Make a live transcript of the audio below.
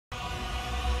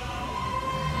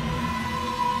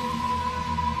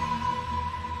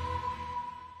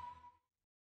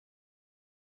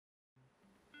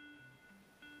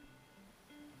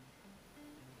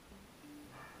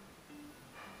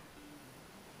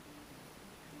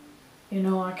You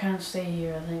know, I can't stay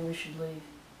here. I think we should leave.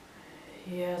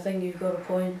 Yeah, I think you've got a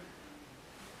point.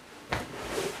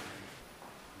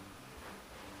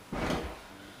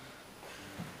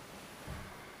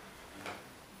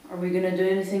 Are we gonna do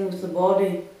anything with the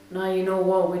body? Nah, you know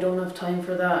what? We don't have time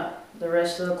for that. The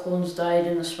rest of the clones died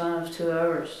in a span of 2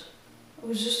 hours. I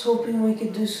was just hoping we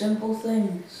could do simple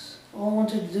things. All I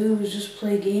wanted to do was just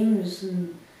play games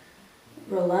and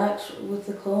relax with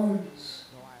the clones.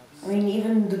 I mean,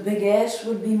 even the big S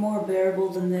would be more bearable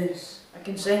than this. I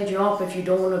can send you off if you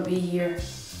don't want to be here.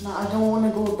 Nah, I don't want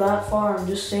to go that far. I'm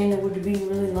just saying it would be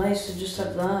really nice to just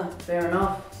have that. Fair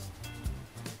enough.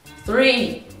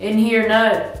 3, in here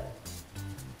now.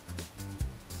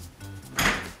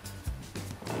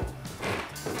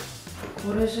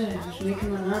 What is it? It's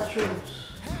making the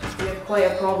Nachos. We have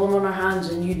quite a problem on our hands,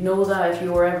 and you'd know that if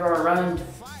you were ever around.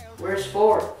 Where's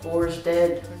 4? 4's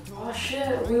dead. Oh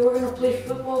shit, we were gonna play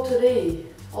football today.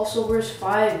 Also, where's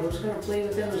 5? I was gonna play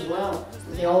with him as well.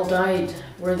 They all died.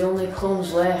 We're the only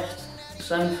clones left.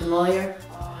 Sound familiar?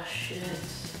 Oh shit.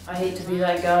 I hate to be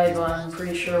that guy, but I'm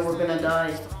pretty sure we're gonna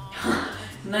die.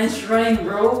 Nice rhyme,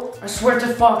 bro. I swear to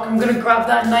fuck, I'm gonna grab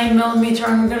that 9mm and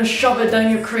I'm gonna shove it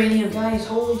down your cranium. Guys,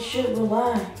 holy shit,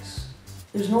 relax.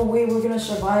 There's no way we're gonna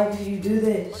survive if you do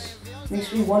this.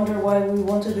 Makes me wonder why we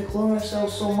wanted to clone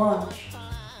ourselves so much.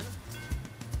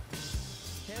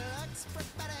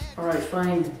 Alright,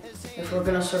 fine. If we're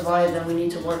gonna survive, then we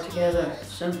need to work together.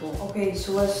 Simple. Okay,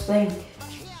 so let's think.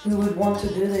 Who would want to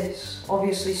do this?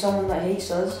 Obviously someone that hates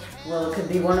us. Well, it could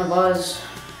be one of us.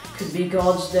 It could be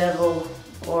God's devil.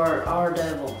 Or our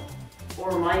devil.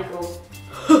 Or Michael.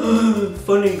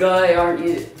 Funny guy, aren't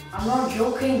you? I'm not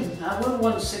joking. I wouldn't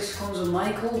want 6 clones of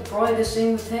Michael. Probably the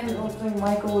same with him. I don't think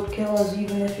Michael would kill us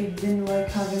even if he didn't like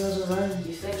having us around.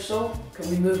 You think so? Can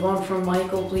we move on from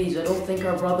Michael, please? I don't think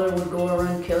our brother would go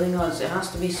around killing us. It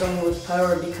has to be someone with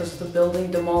power because the building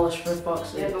demolished, for fuck's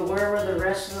sake. Yeah, but where were the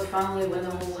rest of the family when the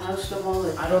whole house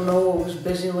demolished? I don't know. I was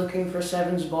busy looking for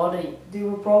Seven's body. They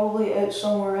were probably out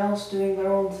somewhere else doing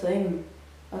their own thing.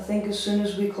 I think as soon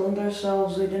as we cloned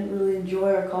ourselves, they didn't really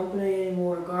enjoy our company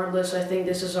anymore. Regardless, I think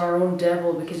this is our own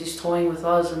devil because he's toying with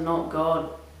us and not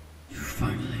God. You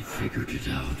finally figured it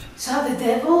out. Is that the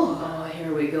devil? Oh,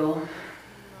 here we go.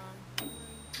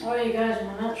 Alright, you guys,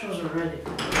 my nachos are ready.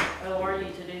 How are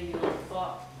you today, you little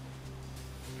fuck?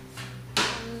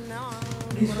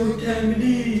 It's what time it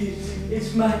is.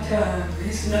 It's my time.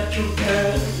 It's nacho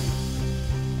time.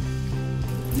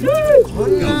 Go,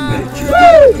 bitch!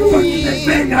 Fucking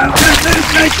bang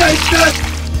out!